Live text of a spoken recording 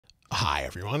Hi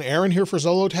everyone, Aaron here for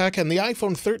Zollotech, and the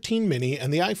iPhone 13 mini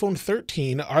and the iPhone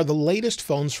 13 are the latest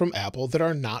phones from Apple that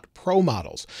are not Pro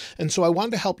models. And so I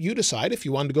wanted to help you decide if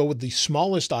you wanted to go with the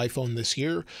smallest iPhone this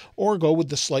year or go with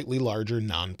the slightly larger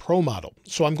non-Pro model.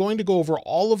 So I'm going to go over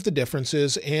all of the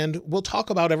differences and we'll talk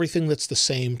about everything that's the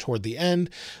same toward the end,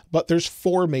 but there's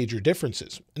four major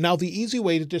differences. Now the easy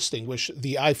way to distinguish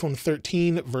the iPhone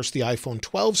 13 versus the iPhone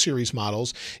 12 series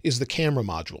models is the camera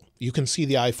module. You can see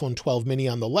the iPhone 12 mini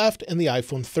on the left and the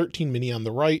iPhone 13 mini on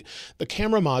the right. The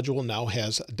camera module now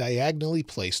has diagonally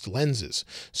placed lenses.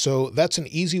 So that's an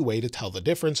easy way to tell the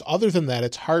difference. Other than that,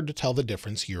 it's hard to tell the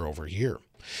difference year over year.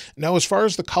 Now, as far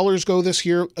as the colors go this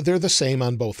year, they're the same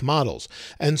on both models.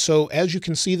 And so as you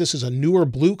can see, this is a newer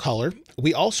blue color.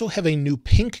 We also have a new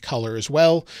pink color as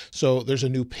well. So there's a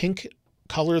new pink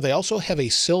color. They also have a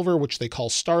silver, which they call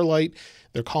Starlight.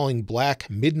 They're calling black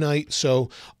Midnight. So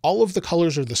all of the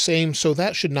colors are the same. So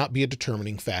that should not be a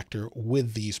determining factor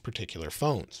with these particular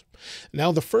phones.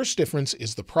 Now, the first difference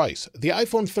is the price. The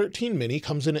iPhone 13 mini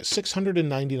comes in at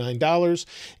 $699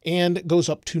 and goes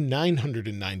up to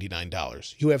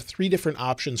 $999. You have three different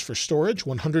options for storage: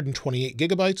 128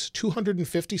 gigabytes,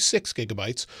 256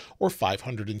 gigabytes, or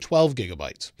 512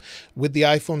 gigabytes. With the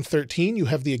iPhone 13, you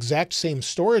have the exact same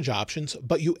storage options,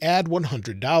 but you add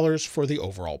 $100 for the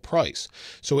overall price.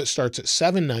 So it starts at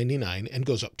 $799 and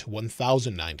goes up to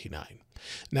 $1,099.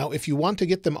 Now, if you want to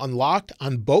get them unlocked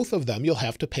on both of them, you'll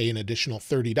have to pay an additional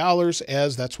 $30,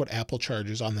 as that's what Apple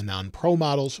charges on the non-Pro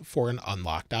models for an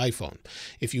unlocked iPhone.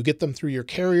 If you get them through your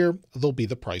carrier, they'll be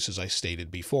the prices I stated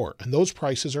before, and those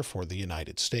prices are for the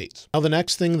United States. Now, the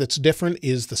next thing that's different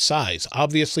is the size.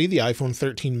 Obviously, the iPhone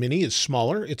 13 mini is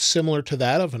smaller. It's similar to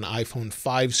that of an iPhone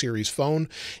 5 series phone,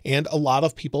 and a lot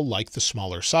of people like the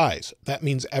smaller size. That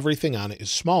means everything on it is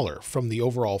smaller, from the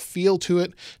overall feel to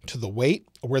it to the weight,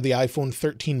 where the iPhone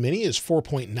 13 mini is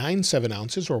 4.97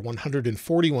 ounces or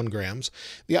 141 grams.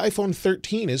 The iPhone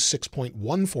 13 is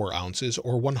 6.14 ounces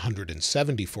or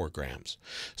 174 grams.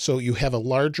 So you have a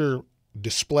larger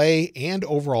display and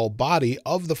overall body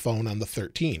of the phone on the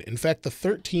 13. In fact, the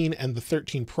 13 and the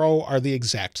 13 Pro are the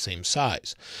exact same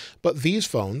size, but these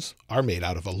phones are made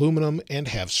out of aluminum and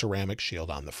have ceramic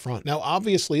shield on the front. Now,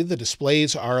 obviously, the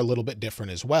displays are a little bit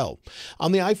different as well.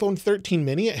 On the iPhone 13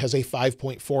 mini, it has a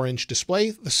 5.4-inch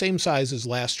display, the same size as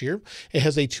last year. It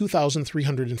has a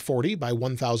 2340 by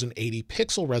 1080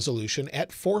 pixel resolution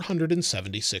at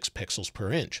 476 pixels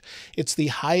per inch. It's the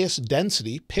highest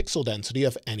pixel density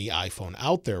of any iPhone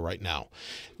out there right now.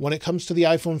 When it comes to the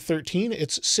iPhone 13,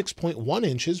 it's 6.1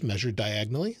 inches measured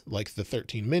diagonally, like the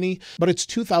 13 mini, but it's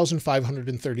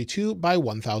 2532 by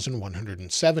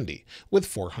 1170 with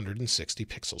 460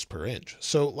 pixels per inch.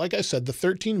 So like I said, the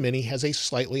 13 mini has a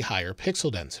slightly higher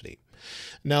pixel density.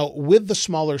 Now, with the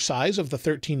smaller size of the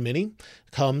 13 mini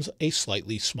comes a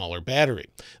slightly smaller battery.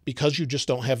 Because you just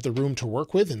don't have the room to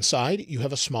work with inside, you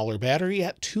have a smaller battery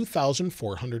at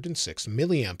 2,406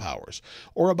 milliamp hours,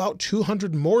 or about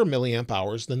 200 more milliamp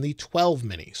hours than the 12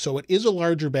 mini. So it is a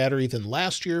larger battery than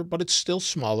last year, but it's still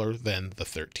smaller than the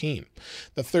 13.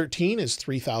 The 13 is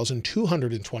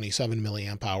 3,227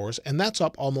 milliamp hours, and that's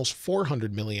up almost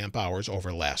 400 milliamp hours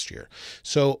over last year.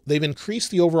 So they've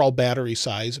increased the overall battery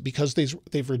size because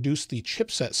they've reduced the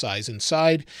chipset size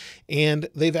inside, and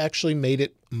they've actually made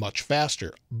it much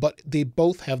faster, but they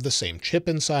both have the same chip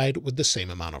inside with the same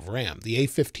amount of RAM, the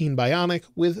A15 Bionic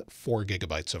with 4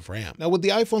 gigabytes of RAM. Now, with the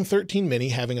iPhone 13 mini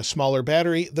having a smaller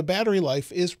battery, the battery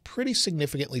life is pretty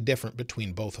significantly different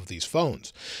between both of these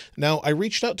phones. Now, I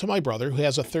reached out to my brother who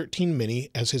has a 13 mini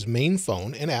as his main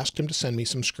phone and asked him to send me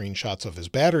some screenshots of his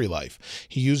battery life.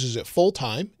 He uses it full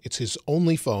time. It's his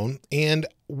only phone, and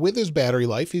with his battery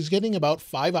life, he's getting about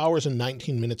 5 hours and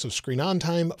 19 minutes of screen on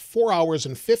time, 4 hours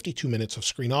and 52 minutes of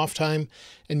screen off time,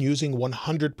 and using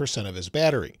 100% of his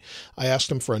battery. I asked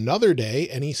him for another day,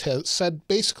 and he said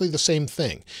basically the same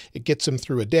thing. It gets him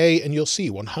through a day, and you'll see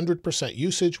 100%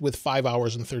 usage with 5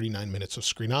 hours and 39 minutes of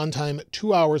screen on time,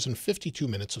 2 hours and 52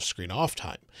 minutes of screen off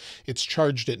time. It's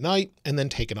charged at night and then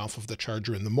taken off of the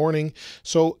charger in the morning,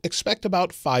 so expect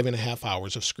about 5.5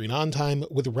 hours of screen on time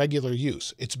with regular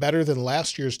use. It's better than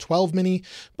last year's 12 mini,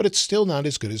 but it's still not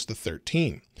as good as the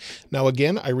 13. Now,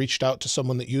 again, I reached out to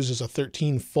someone that uses a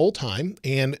 13 full time,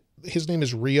 and his name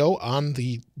is Rio on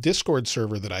the Discord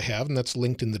server that I have, and that's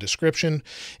linked in the description.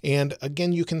 And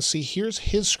again, you can see here's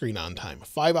his screen on time: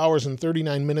 5 hours and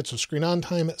 39 minutes of screen on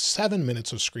time, 7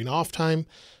 minutes of screen off time,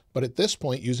 but at this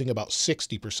point using about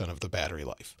 60% of the battery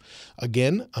life.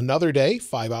 Again, another day,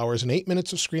 5 hours and 8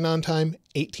 minutes of screen on time,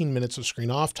 18 minutes of screen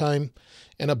off time,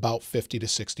 and about 50 to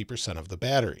 60% of the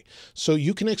battery. So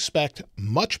you can expect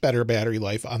much better battery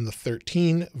life on the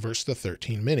 13 versus the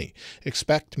 13 mini.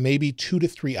 Expect maybe 2 to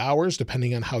 3 hours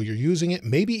depending on how you're using it,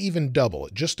 maybe even double.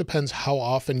 It just depends how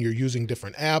often you're using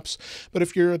different apps. But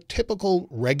if you're a typical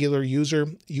regular user,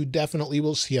 you definitely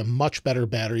will see a much better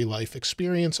battery life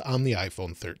experience on the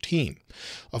iPhone 13.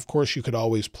 Of course, you could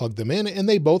always plug them in and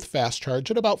they both fast charge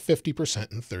at about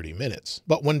 50% in 30 minutes.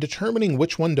 But when determining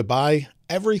which one to buy,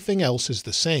 everything else is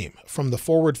the same. From the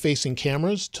forward-facing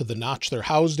cameras to the notch they're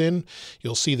housed in.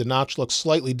 You'll see the notch looks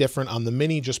slightly different on the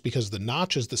Mini just because the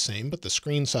notch is the same, but the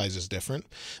screen size is different.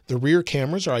 The rear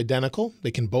cameras are identical.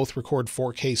 They can both record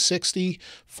 4K 60,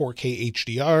 4K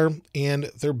HDR,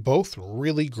 and they're both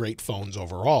really great phones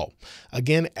overall.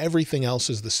 Again, everything else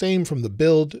is the same from the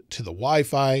build to the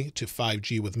Wi-Fi to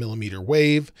 5G with millimeter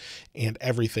wave and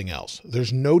everything else.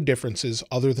 There's no differences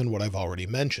other than what I've already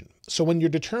mentioned. So when you're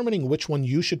determining which one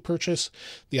you should purchase,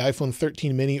 the iPhone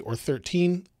 13 mini or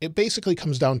 13, it basically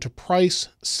comes down to price,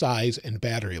 size, and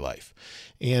battery life.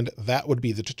 And that would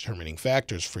be the determining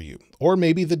factors for you. Or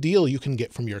maybe the deal you can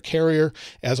get from your carrier,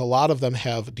 as a lot of them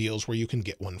have deals where you can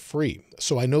get one free.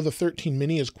 So I know the 13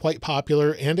 mini is quite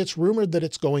popular and it's rumored that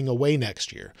it's going away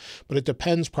next year, but it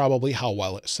depends probably how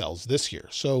well it sells this year.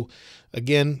 So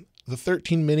again, the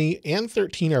 13 mini and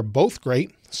 13 are both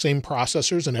great, same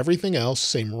processors and everything else,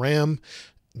 same RAM,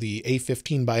 the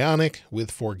A15 Bionic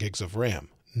with 4 gigs of RAM.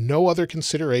 No other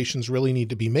considerations really need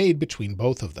to be made between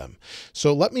both of them.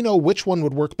 So let me know which one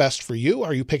would work best for you.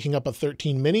 Are you picking up a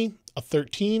 13 mini, a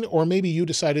 13, or maybe you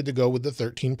decided to go with the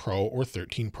 13 Pro or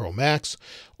 13 Pro Max,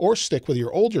 or stick with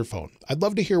your older phone? I'd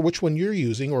love to hear which one you're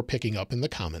using or picking up in the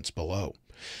comments below.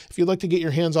 If you'd like to get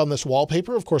your hands on this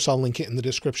wallpaper, of course, I'll link it in the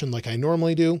description like I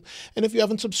normally do. And if you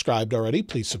haven't subscribed already,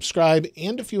 please subscribe.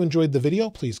 And if you enjoyed the video,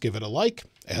 please give it a like.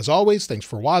 As always, thanks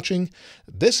for watching.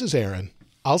 This is Aaron.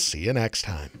 I'll see you next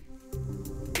time.